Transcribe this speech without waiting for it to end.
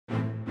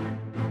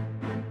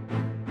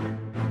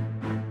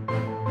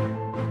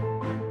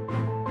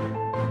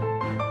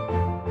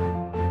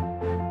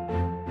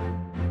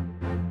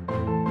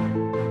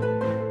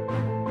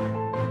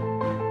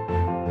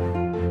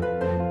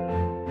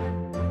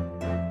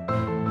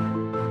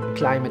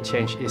climate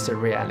change is a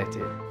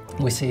reality.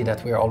 We see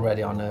that we're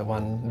already on a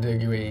 1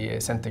 degree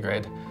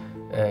centigrade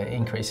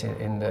increase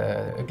in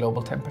the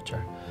global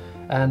temperature.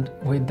 And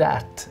with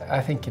that,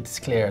 I think it's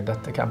clear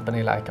that a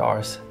company like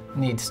ours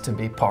needs to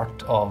be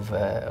part of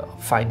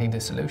finding the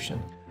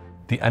solution.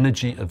 The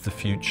energy of the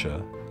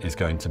future is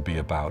going to be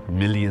about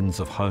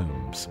millions of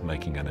homes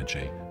making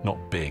energy, not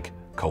big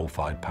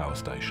coal-fired power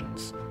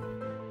stations.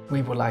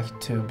 We would like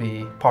to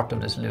be part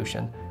of the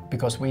solution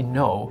because we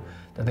know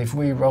that if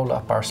we roll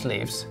up our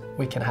sleeves,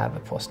 we can have a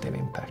positive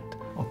impact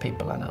on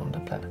people and on the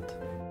planet.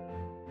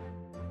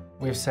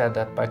 We've said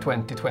that by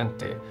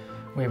 2020,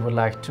 we would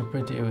like to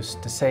produce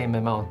the same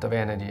amount of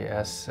energy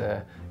as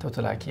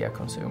total IKEA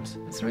consumes.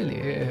 It's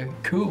really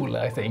cool,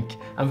 I think.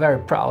 I'm very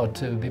proud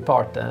to be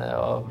part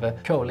of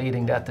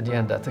co-leading that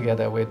agenda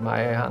together with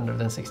my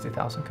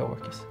 160,000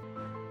 co-workers.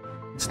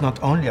 It's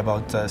not only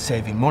about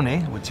saving money,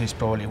 which is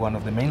probably one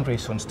of the main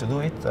reasons to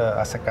do it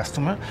as a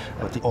customer,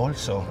 but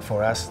also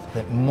for us,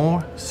 the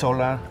more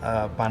solar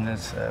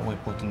panels we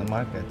put on the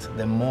market,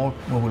 the more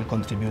we will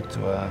contribute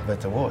to a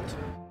better world.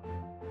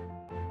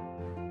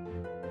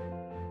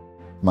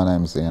 My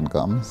name is Ian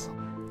Gums.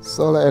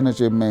 Solar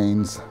energy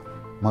means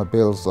my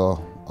bills are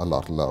a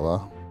lot lower.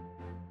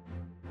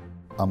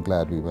 I'm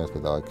glad we went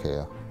with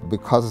IKEA.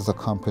 Because it's a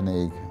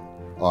company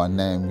or a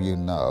name you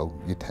know,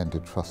 you tend to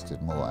trust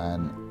it more.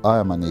 And I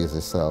am an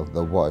easy sell.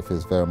 The wife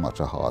is very much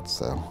a hard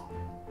sell.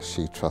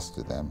 She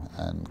trusted them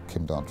and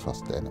Kim don't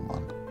trust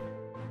anyone.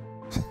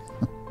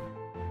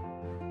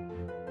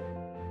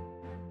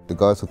 The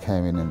guys who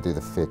came in and did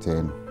the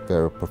fitting,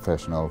 very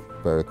professional,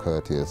 very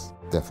courteous.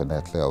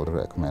 Definitely I would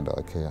recommend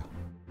IKEA.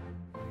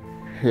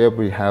 Here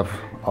we have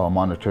our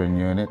monitoring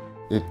unit.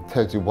 It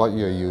tells you what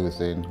you're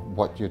using,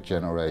 what you're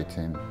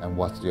generating and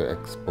what you're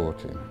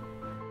exporting.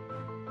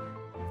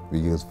 We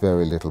use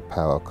very little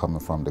power coming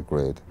from the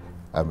grid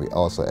and we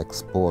also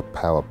export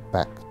power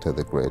back to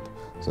the grid.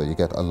 So you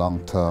get a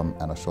long-term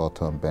and a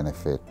short-term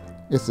benefit.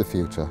 It's the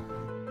future.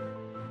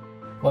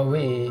 What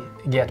we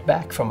get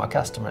back from our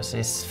customers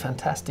is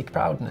fantastic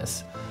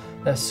proudness.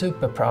 They're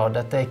super proud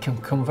that they can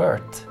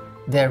convert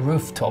their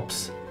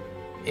rooftops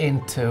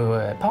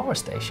into power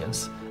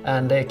stations,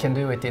 and they can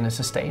do it in a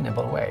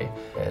sustainable way.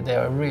 They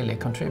are really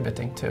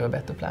contributing to a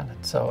better planet,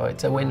 so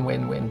it's a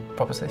win-win-win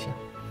proposition.